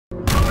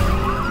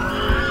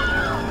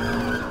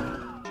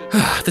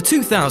The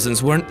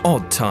 2000s were an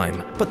odd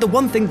time, but the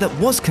one thing that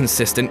was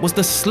consistent was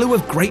the slew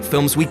of great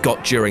films we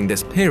got during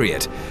this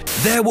period.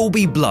 There Will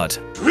Be Blood.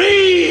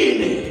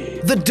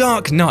 The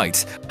Dark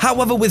Knight.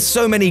 However, with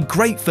so many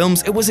great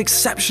films, it was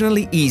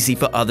exceptionally easy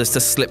for others to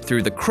slip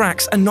through the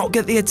cracks and not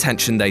get the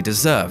attention they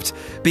deserved.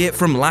 Be it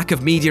from lack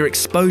of media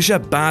exposure,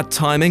 bad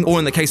timing, or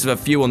in the case of a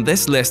few on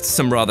this list,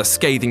 some rather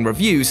scathing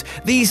reviews,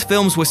 these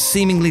films were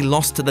seemingly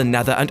lost to the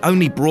nether and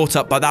only brought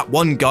up by that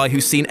one guy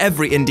who's seen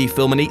every indie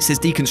film and eats his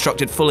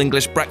deconstructed full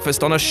English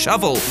breakfast on a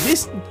shovel.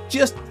 This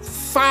just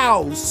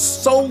foul,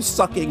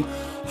 soul-sucking,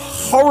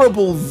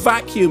 horrible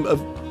vacuum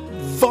of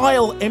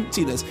vile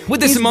emptiness. With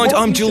this in mind,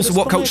 I'm Jules of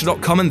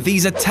Whatculture.com, and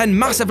these are 10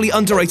 massively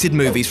underrated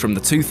movies from the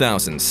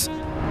 2000s.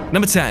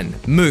 Number 10.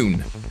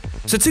 Moon.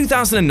 So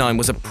 2009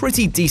 was a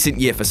pretty decent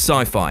year for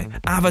sci-fi.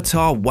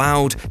 Avatar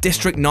wowed,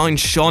 District 9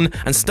 shone,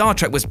 and Star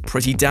Trek was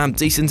pretty damn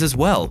decent as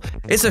well.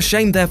 It's a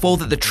shame, therefore,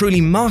 that the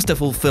truly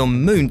masterful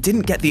film Moon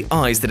didn't get the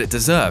eyes that it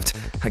deserved.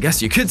 I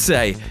guess you could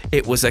say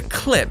it was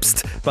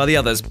eclipsed by the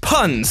others'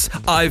 puns.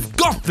 I've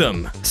got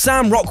them!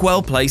 Sam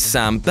Rockwell plays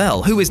Sam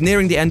Bell, who is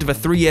nearing the end of a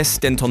 3-year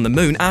stint on the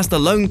moon as the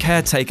lone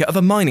caretaker of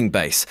a mining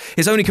base.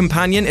 His only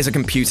companion is a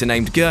computer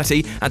named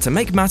Gertie, and to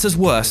make matters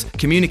worse,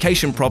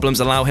 communication problems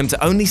allow him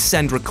to only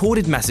send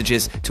recorded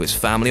messages to his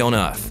family on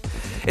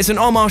Earth. It's an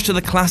homage to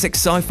the classic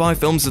sci-fi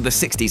films of the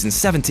 60s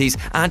and 70s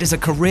and is a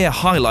career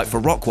highlight for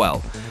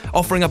Rockwell.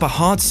 Offering up a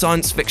hard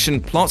science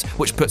fiction plot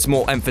which puts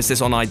more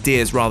emphasis on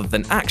ideas rather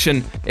than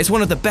action, it's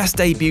one of the best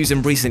debuts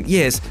in recent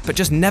years, but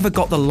just never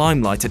got the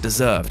limelight it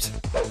deserved.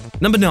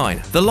 Number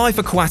 9. The Life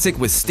Aquatic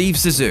with Steve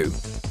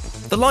Zissou.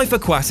 The Life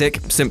Aquatic,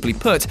 simply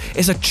put,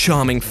 is a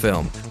charming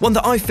film, one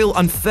that I feel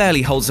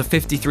unfairly holds a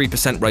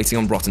 53% rating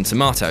on Rotten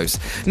Tomatoes.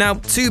 Now,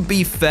 to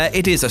be fair,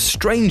 it is a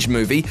strange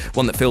movie,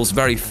 one that feels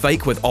very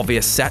fake with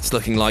obvious sets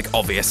looking like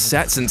obvious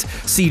sets and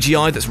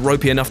CGI that's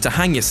ropey enough to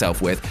hang yourself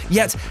with,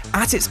 yet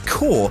at its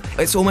core,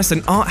 it's almost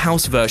an art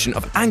house version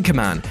of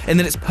Anchorman in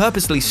that it's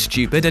purposely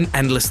stupid and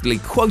endlessly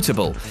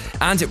quotable,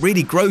 and it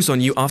really grows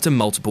on you after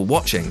multiple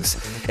watchings.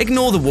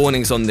 Ignore the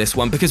warnings on this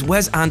one because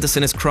Wes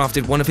Anderson has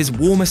crafted one of his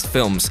warmest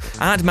films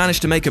and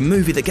managed to make a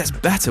movie that gets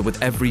better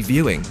with every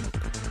viewing.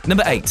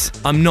 Number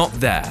 8. I'm Not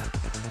There.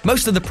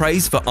 Most of the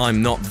praise for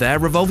I'm Not There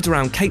revolved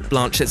around Cate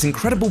Blanchett's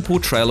incredible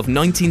portrayal of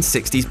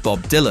 1960s Bob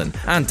Dylan,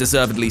 and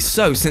deservedly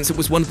so since it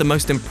was one of the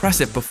most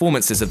impressive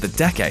performances of the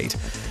decade.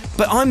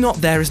 But I'm Not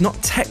There is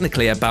not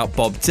technically about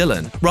Bob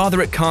Dylan.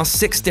 Rather, it casts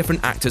 6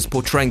 different actors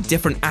portraying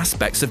different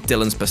aspects of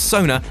Dylan's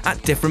persona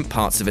at different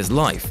parts of his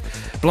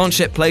life.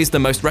 Blanchett plays the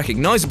most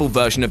recognizable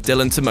version of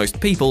Dylan to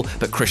most people,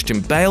 but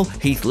Christian Bale,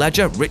 Heath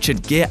Ledger,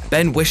 Richard Gere,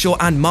 Ben Whishaw,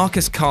 and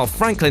Marcus Carl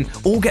Franklin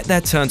all get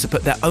their turn to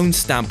put their own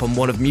stamp on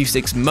one of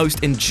music's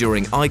most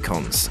enduring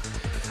icons.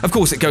 Of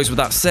course, it goes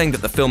without saying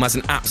that the film has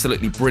an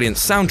absolutely brilliant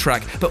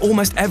soundtrack, but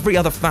almost every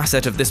other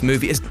facet of this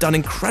movie is done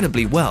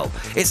incredibly well.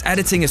 Its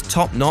editing is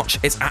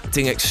top-notch, its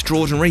acting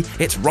extraordinary,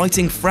 its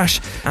writing fresh,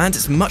 and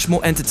it's much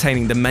more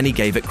entertaining than many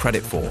gave it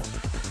credit for.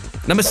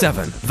 Number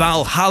 7.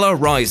 Valhalla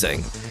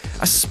Rising.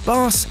 A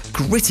sparse,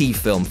 gritty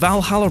film,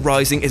 Valhalla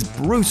Rising is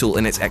brutal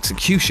in its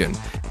execution.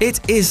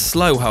 It is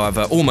slow,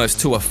 however, almost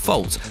to a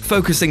fault,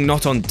 focusing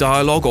not on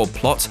dialogue or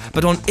plot,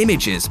 but on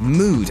images,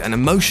 mood, and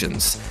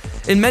emotions.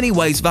 In many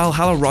ways,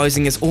 Valhalla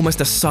Rising is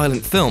almost a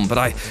silent film, but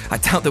I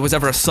doubt there was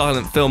ever a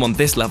silent film on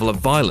this level of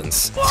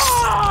violence.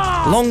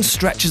 Long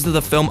stretches of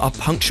the film are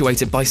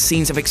punctuated by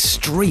scenes of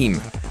extreme,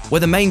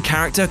 where the main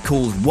character,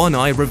 called One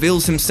Eye,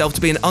 reveals himself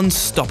to be an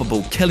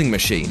unstoppable killing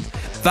machine.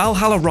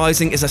 Valhalla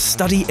Rising is a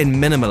study in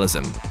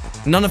minimalism.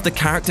 None of the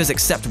characters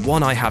except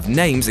One Eye have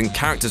names and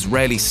characters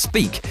rarely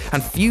speak,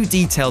 and few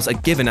details are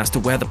given as to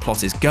where the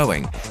plot is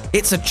going.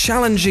 It's a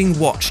challenging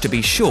watch to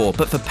be sure,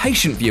 but for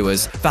patient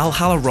viewers,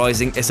 Valhalla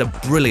Rising is a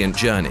brilliant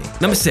journey.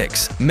 Number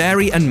 6.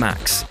 Mary and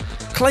Max.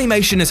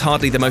 Claymation is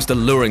hardly the most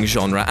alluring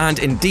genre, and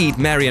indeed,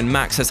 Mary and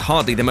Max has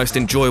hardly the most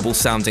enjoyable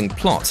sounding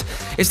plot.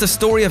 It's the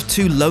story of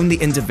 2 lonely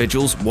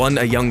individuals, one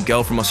a young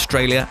girl from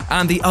Australia,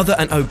 and the other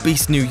an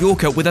obese New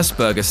Yorker with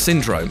Asperger's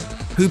syndrome,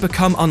 who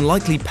become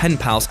unlikely pen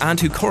pals and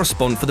who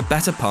correspond for the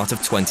better part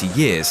of 20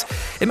 years.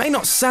 It may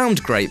not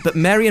sound great, but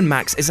Mary and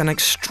Max is an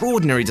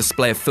extraordinary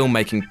display of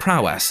filmmaking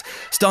prowess,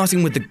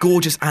 starting with the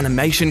gorgeous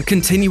animation,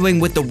 continuing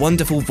with the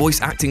wonderful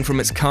voice acting from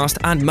its cast,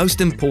 and most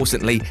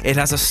importantly, it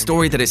has a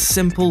story that is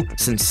simple,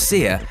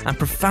 sincere, and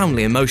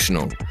profoundly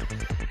emotional.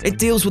 It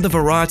deals with a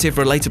variety of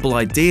relatable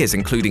ideas,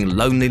 including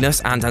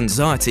loneliness and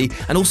anxiety,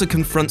 and also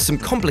confronts some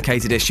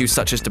complicated issues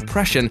such as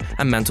depression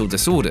and mental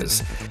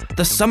disorders.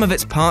 The sum of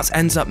its parts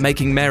ends up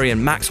making Mary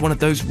and Max one of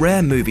those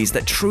rare movies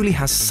that truly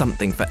has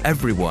something for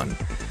everyone.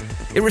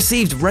 It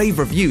received rave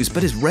reviews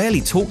but is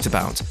rarely talked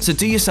about, so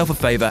do yourself a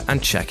favour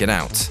and check it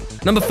out.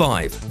 Number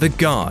 5. The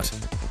Guard.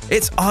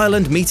 It's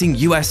Ireland meeting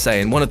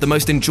USA in one of the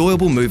most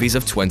enjoyable movies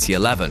of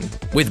 2011,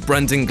 with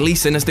Brendan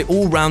Gleeson as the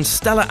all-round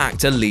stellar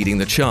actor leading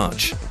the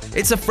charge.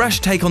 It's a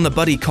fresh take on the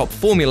buddy cop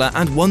formula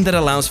and one that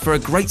allows for a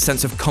great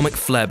sense of comic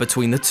flair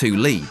between the 2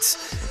 leads.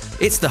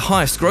 It's the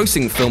highest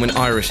grossing film in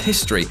Irish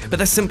history, but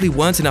there simply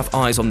weren't enough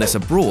eyes on this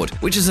abroad,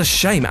 which is a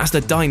shame as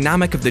the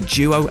dynamic of the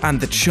duo and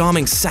the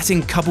charming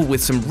setting coupled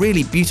with some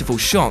really beautiful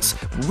shots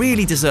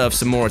really deserve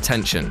some more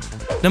attention.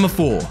 Number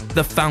 4.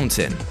 The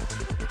Fountain.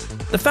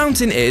 The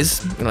Fountain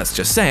is, let's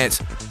just say it,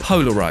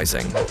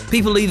 polarizing.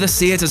 People either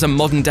see it as a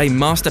modern-day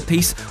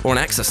masterpiece or an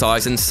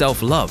exercise in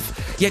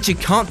self-love, yet you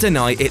can't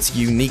deny its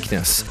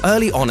uniqueness.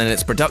 Early on in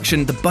its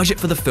production, the budget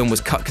for the film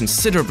was cut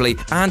considerably,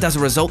 and as a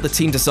result, the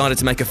team decided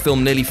to make a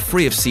film nearly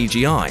free of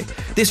CGI.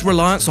 This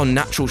reliance on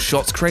natural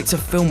shots creates a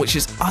film which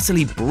is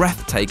utterly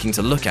breathtaking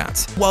to look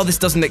at. While this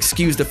doesn't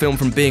excuse the film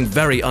from being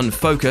very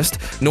unfocused,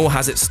 nor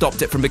has it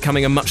stopped it from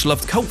becoming a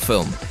much-loved cult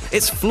film.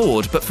 It's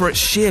flawed, but for its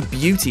sheer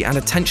beauty and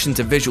attention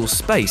to visual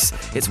space,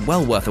 it's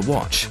well worth a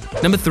watch.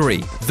 Number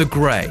 3. The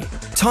Grey.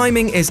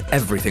 Timing is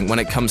everything when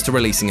it comes to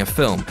releasing a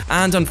film,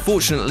 and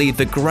unfortunately,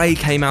 The Grey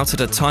came out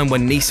at a time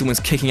when Neeson was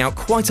kicking out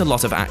quite a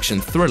lot of action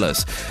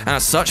thrillers.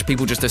 As such,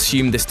 people just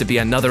assumed this to be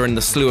another in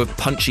the slew of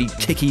punchy,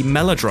 kicky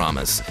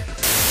melodramas.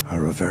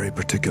 Are a very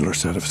particular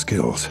set of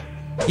skills.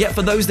 Yet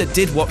for those that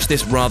did watch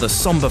this rather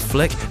somber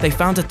flick, they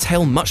found a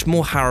tale much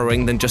more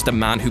harrowing than just a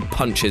man who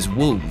punches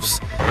wolves.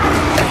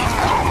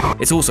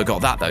 It's also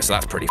got that though, so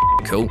that's pretty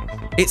cool.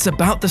 It's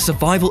about the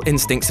survival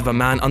instincts of a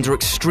man under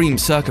extreme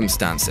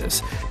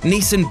circumstances.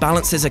 Neeson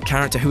balances a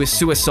character who is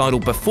suicidal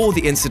before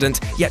the incident,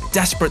 yet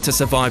desperate to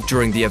survive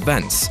during the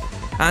events.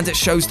 And it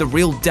shows the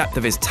real depth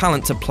of his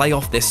talent to play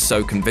off this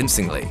so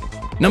convincingly.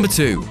 Number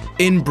 2.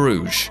 In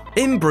Bruges.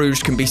 In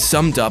Bruges can be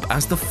summed up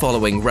as the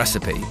following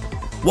recipe.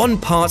 1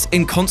 part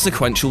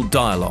inconsequential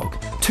dialogue,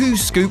 2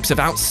 scoops of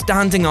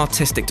outstanding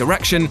artistic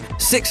direction,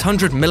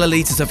 600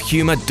 milliliters of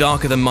humor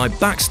darker than my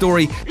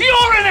backstory,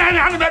 You're an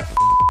inanimate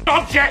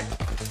object!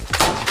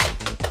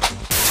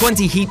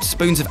 20 heaped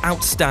spoons of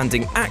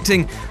outstanding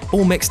acting,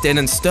 all mixed in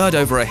and stirred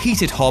over a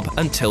heated hob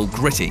until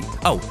gritty.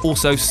 Oh,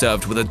 also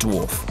served with a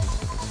dwarf.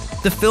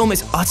 The film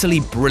is utterly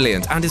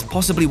brilliant and is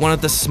possibly one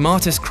of the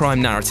smartest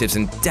crime narratives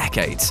in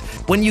decades.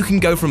 When you can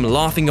go from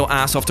laughing your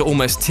ass off to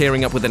almost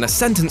tearing up within a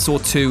sentence or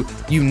two,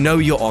 you know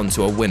you're on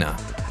to a winner.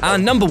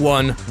 And number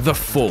 1, The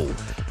Fall.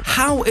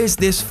 How is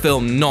this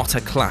film not a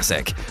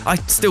classic? I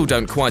still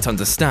don't quite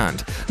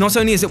understand. Not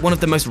only is it one of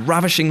the most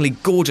ravishingly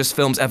gorgeous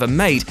films ever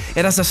made,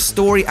 it has a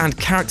story and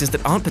characters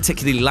that aren't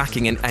particularly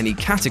lacking in any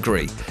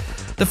category.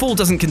 The Fall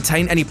doesn't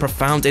contain any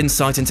profound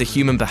insight into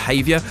human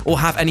behaviour or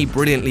have any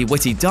brilliantly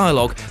witty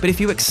dialogue, but if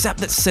you accept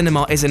that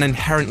cinema is an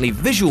inherently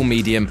visual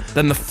medium,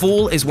 then The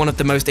Fall is one of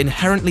the most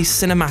inherently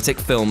cinematic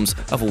films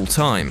of all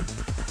time.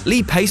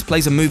 Lee Pace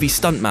plays a movie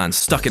stuntman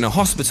stuck in a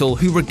hospital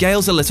who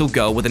regales a little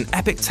girl with an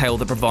epic tale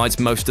that provides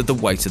most of the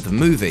weight of the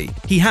movie.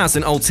 He has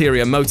an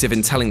ulterior motive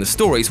in telling the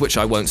stories, which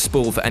I won't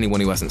spoil for anyone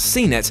who hasn't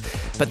seen it,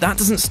 but that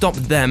doesn't stop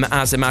them,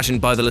 as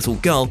imagined by the little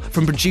girl,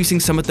 from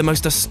producing some of the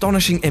most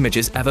astonishing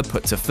images ever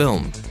put to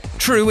film.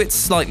 True, it's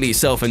slightly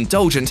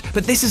self-indulgent,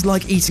 but this is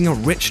like eating a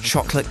rich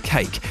chocolate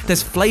cake.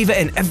 There's flavour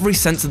in every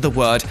sense of the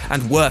word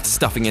and worth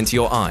stuffing into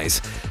your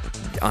eyes.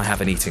 I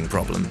have an eating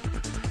problem.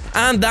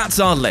 And that's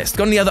our list.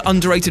 Got any other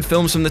underrated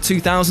films from the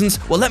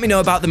 2000s? Well, let me know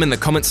about them in the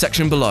comments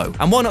section below.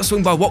 And why not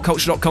swing by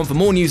Whatculture.com for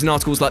more news and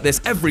articles like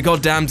this every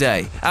goddamn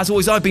day. As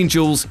always, I've been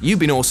Jules, you've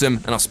been awesome,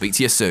 and I'll speak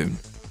to you soon.